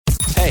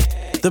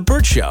The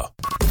Burt Show.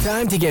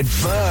 Time to get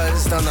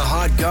buzzed on the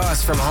hot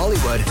goss from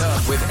Hollywood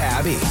with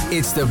Abby.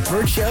 It's the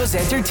Burt Show's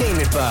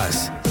entertainment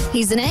buzz.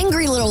 He's an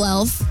angry little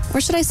elf,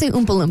 or should I say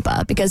Oompa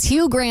Loompa, because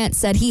Hugh Grant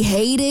said he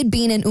hated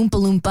being an Oompa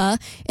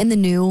Loompa in the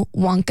new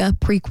Wonka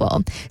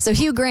prequel. So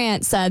Hugh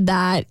Grant said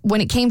that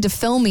when it came to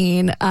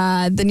filming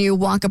the new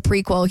Wonka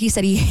prequel, he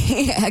said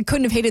he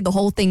couldn't have hated the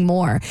whole thing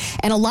more.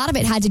 And a lot of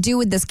it had to do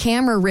with this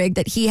camera rig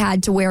that he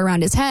had to wear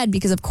around his head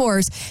because, of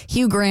course,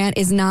 Hugh Grant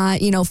is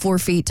not, 4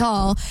 feet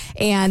tall,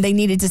 and they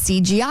needed to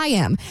CGI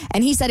him.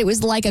 And he said it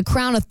was like a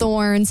crown of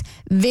thorns,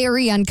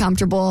 very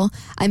uncomfortable.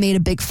 I made a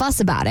big fuss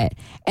about it.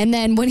 And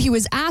then when he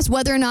was asked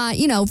whether or not,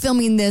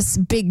 filming this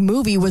big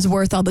movie was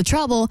worth all the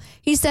trouble,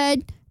 he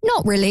said,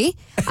 "Not really.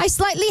 I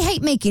slightly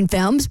hate making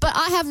films, but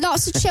I have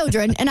lots of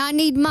children and I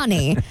need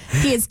money."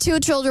 He has 2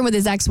 children with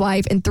his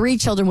ex-wife and 3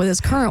 children with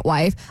his current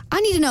wife. I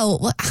need to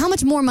know, how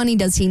much more money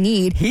does he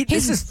need?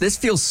 This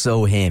feels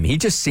so him. He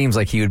just seems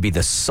like he would be the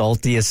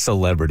saltiest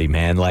celebrity,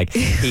 man. Like,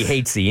 he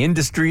hates the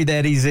industry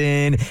that he's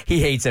in. He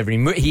hates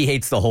he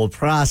hates the whole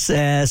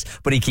process,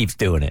 but he keeps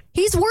doing it.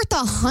 He's worth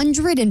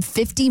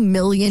 $150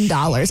 million.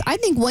 I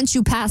think once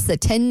you pass the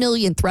 10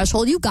 million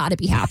threshold, you got to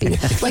be happy.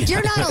 Like,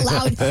 you're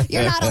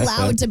not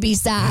allowed to be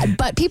sad,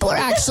 but people are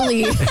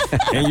actually...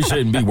 And you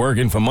shouldn't be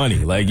working for money.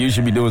 Like, you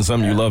should be doing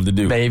something you love to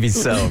do. Maybe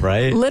so,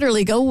 right?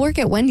 Literally, go work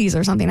at Wendy's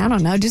or something. I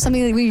don't know. Do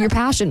something that you're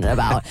passionate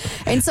about.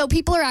 And so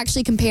people are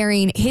actually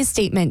comparing his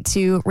statement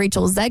to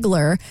Rachel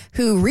Zegler,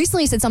 who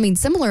recently said something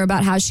similar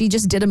about how she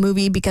just did a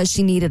movie because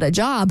she needed a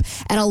job.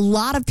 And a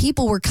lot of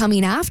people were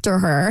coming after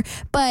her.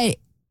 But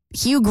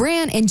Hugh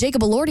Grant and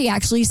Jacob Elordi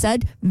actually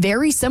said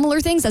very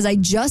similar things, as I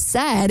just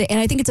said. And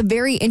I think it's a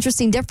very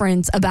interesting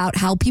difference about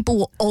how people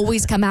will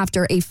always come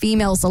after a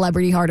female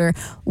celebrity harder,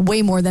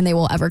 way more than they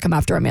will ever come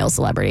after a male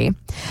celebrity.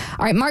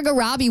 All right, Margot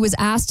Robbie was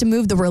asked to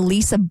move the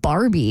release of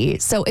Barbie.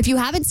 So if you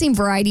haven't seen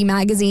Variety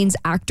Magazine's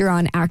Actor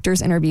on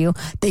Actors interview,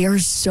 they are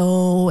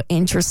so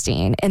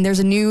interesting. And there's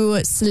a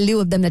new slew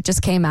of them that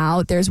just came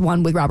out. There's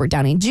one with Robert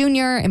Downey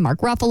Jr. and Mark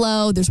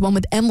Ruffalo. There's one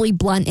with Emily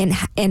Blunt and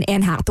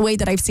Anne Hathaway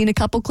that I've seen a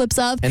couple clips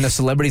of. And the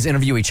celebrities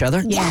interview each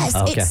other? Yes,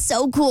 It's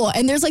so cool.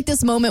 And there's like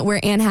this moment where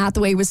Anne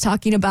Hathaway was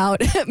talking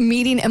about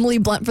meeting Emily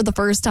Blunt for the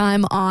first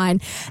time on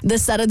the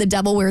set of The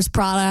Devil Wears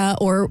Prada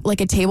or like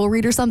a table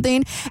read or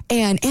something.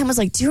 And Anne was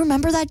like, "Do you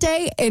remember that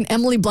day?" And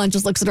Emily Blunt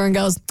just looks at her and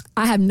goes,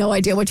 "I have no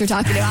idea what you're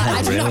talking about.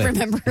 I do not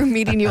remember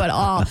meeting you at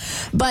all."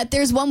 But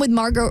there's one with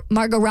Margot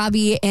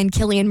Robbie and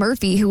Cillian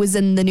Murphy, who was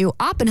in the new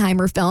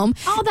Oppenheimer film.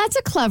 Oh, that's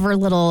a clever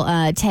little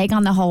take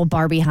on the whole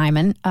Barbie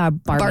Hyman.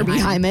 Barbie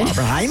Hyman.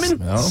 Barbara Hyman?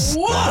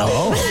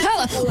 Whoa.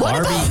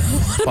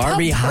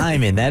 Barbie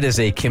Hyman. That is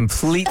a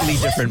completely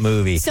different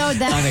movie. So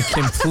that on a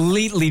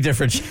completely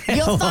different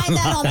channel. You'll find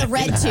that on the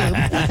red tube.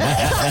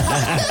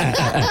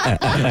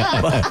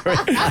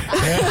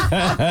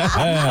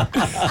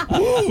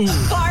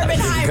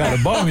 Barbenheimer. Got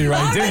a Barbie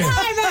right there.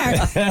 Not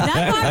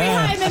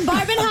Barbenheimer.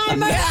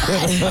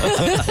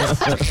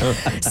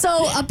 Barbenheimer.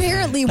 So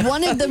apparently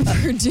one of the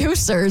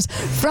producers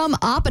from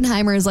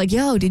Oppenheimer is like,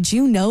 "Yo, did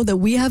you know that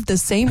we have the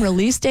same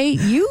release date?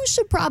 You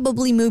should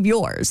probably move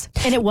yours."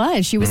 And it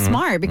was. She was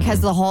smart because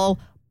the whole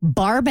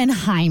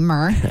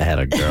Barbenheimer. Had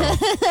a girl.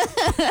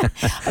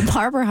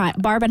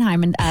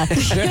 Barbenheimer.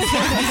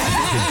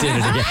 Did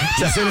it again.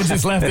 Should have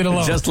just left it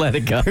alone. Just let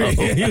it go.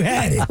 You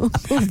had it. I'm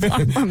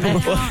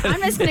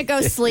just going to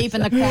go sleep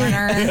in the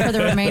corner for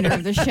the remainder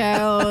of the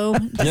show.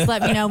 Just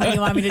let me know when you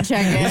want me to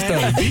check in.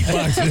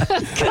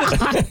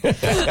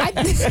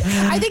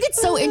 I think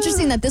it's so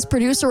interesting that this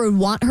producer would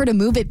want her to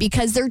move it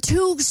because they're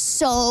two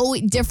so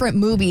different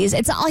movies.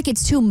 It's not like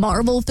it's 2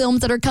 Marvel films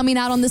that are coming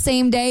out on the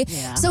same day.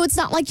 Yeah. So it's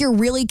not like you're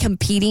really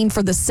competing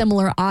for the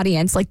similar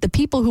audience. Like the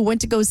people who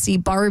went to go see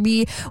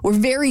Barbie were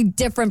very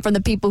different from the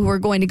people who are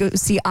going to go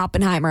see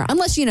Oppenheimer.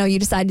 Unless, you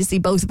decide to see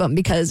both of them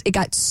because it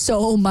got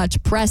so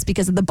much press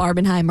because of the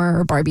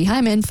Barbenheimer or Barbie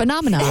Hyman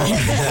phenomenon.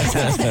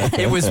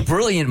 It was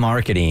brilliant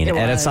marketing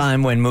at a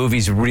time when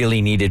movies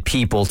really needed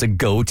people to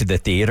go to the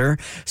theater.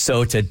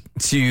 So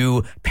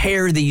to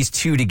pair these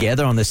 2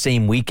 together on the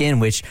same weekend,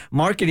 which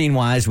marketing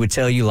wise would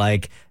tell you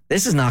like,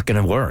 this is not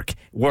going to work.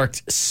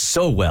 Worked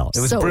so well.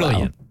 It was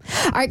brilliant. Well.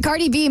 All right,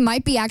 Cardi B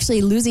might be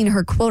actually losing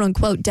her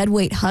quote-unquote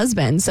deadweight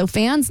husband. So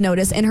fans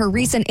notice in her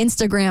recent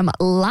Instagram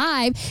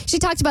live, she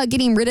talked about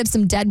getting rid of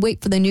some dead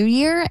weight for the new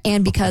year.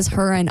 And because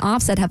her and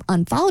Offset have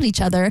unfollowed each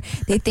other,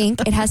 they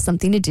think it has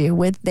something to do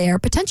with their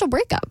potential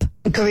breakup.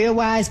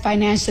 Career-wise,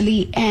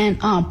 financially, and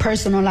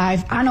personal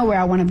life, I know where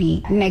I want to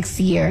be next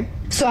year.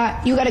 So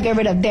you got to get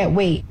rid of dead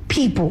weight.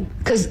 People.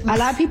 Because a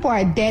lot of people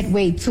are dead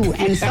weight too.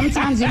 And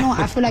sometimes,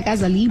 I feel like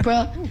as a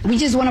Libra, we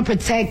just want to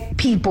protect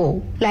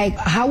people. Like,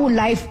 how would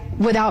life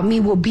without me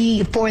will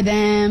be for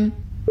them?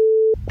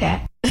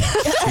 That.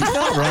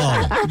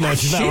 not wrong. No,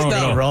 she's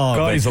not wrong.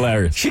 Carly's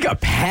hilarious. She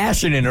got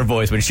passion in her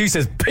voice when she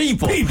says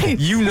people.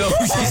 You know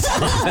she's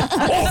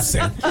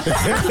Awesome.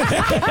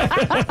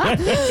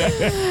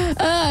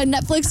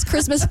 Netflix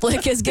Christmas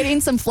flick is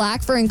getting some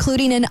flack for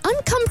including an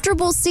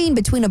uncomfortable scene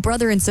between a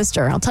brother and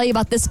sister. I'll tell you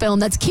about this film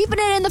that's keeping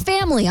it in the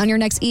family on your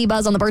next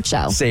E-Buzz on The Burt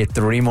Show. Say it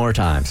 3 more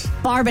times.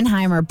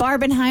 Barbenheimer. There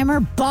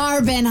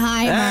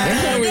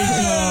we go.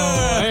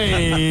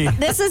 Hey.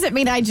 This doesn't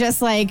mean I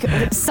just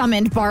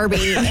summoned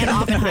Barbie and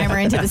Oppenheimer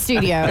into the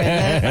studio.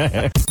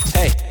 Hey,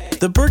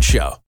 The Burt Show.